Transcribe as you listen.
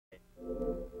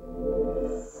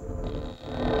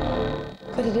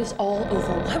is all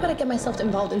over, why would I get myself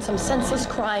involved in some senseless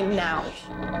crime now?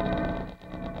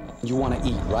 You want to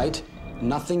eat, right?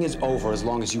 Nothing is over as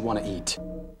long as you want to eat.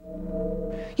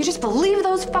 You just believe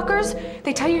those fuckers?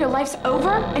 They tell you your life's over,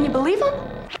 and you believe them?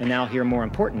 And now hear more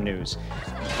important news.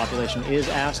 The population is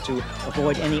asked to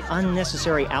avoid any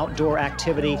unnecessary outdoor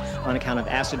activity on account of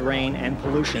acid rain and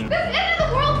pollution. This end of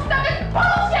the world stuff is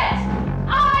bullshit!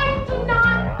 I do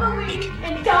not believe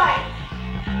in dying!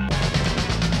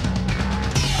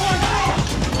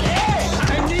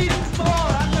 I need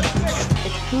more! I'm the best!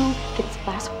 It's who gets the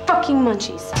last fucking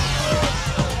munchies.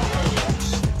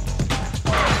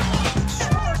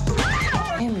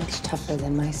 I am much tougher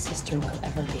than my sister will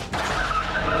ever be.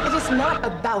 It is not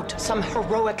about some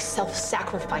heroic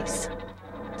self-sacrifice.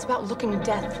 It's about looking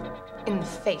death in the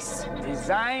face.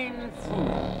 Design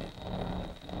food.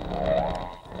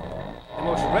 The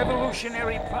most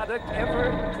revolutionary product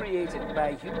ever created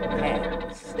by human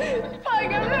hands. Fuck,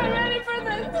 I'm not ready for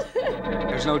this.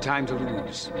 There's no time to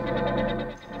lose.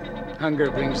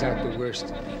 Hunger brings out the worst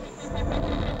in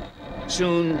people.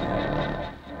 Soon,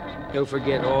 they'll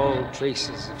forget all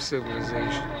traces of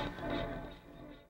civilization.